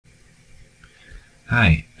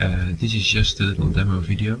Hi, this is just a little demo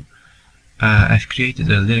video. I've created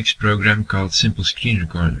a Linux program called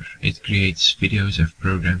SimpleScreenRecorder. It creates videos of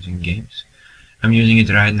programs and games. I'm using it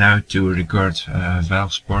right now to record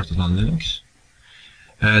Valve's Portal on Linux.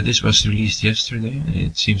 This was released yesterday and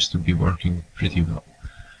it seems to be working pretty well.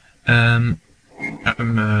 The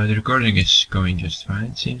recording is going just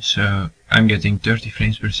fine, it seems. So I'm getting 30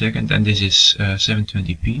 frames per second and this is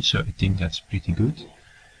 720p, so I think that's pretty good.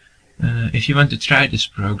 If you want to try this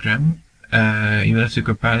program, you will have to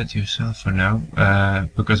compile it yourself for now,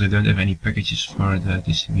 because I don't have any packages for the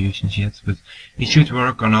distributions yet, but it should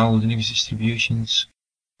work on all Linux distributions.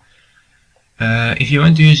 If you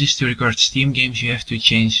want to use this to record Steam games, you have to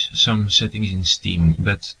change some settings in Steam,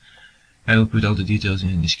 but I will put all the details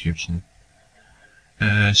in the description.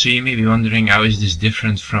 So you may be wondering, how is this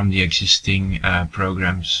different from the existing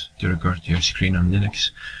programs to record your screen on Linux?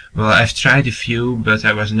 Well, I've tried a few, but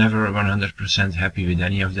I was never 100% happy with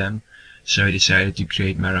any of them, so I decided to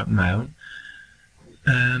create my own.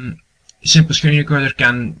 SimpleScreenRecorder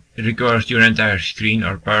can record your entire screen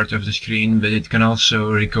or part of the screen, but it can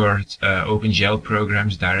also record OpenGL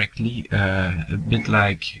programs directly, a bit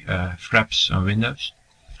like Fraps on Windows.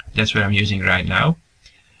 That's what I'm using right now.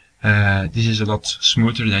 This is a lot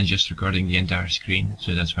smoother than just recording the entire screen,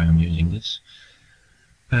 so that's why I'm using this.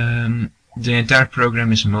 The entire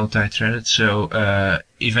program is multi-threaded, so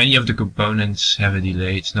if any of the components have a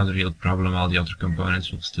delay, it's not a real problem. All the other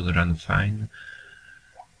components will still run fine.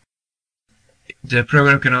 The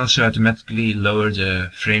program can also automatically lower the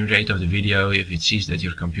frame rate of the video if it sees that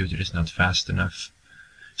your computer is not fast enough,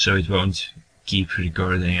 so it won't keep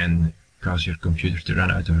recording and cause your computer to run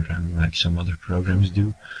out of RAM like some other programs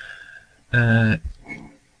do.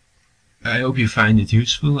 I hope you find it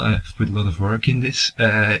useful. I've put a lot of work in this.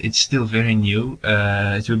 It's still very new.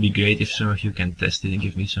 It would be great if some of you can test it and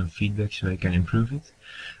give me some feedback so I can improve it.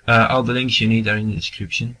 All the links you need are in the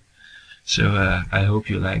description. So I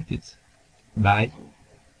hope you liked it. Bye.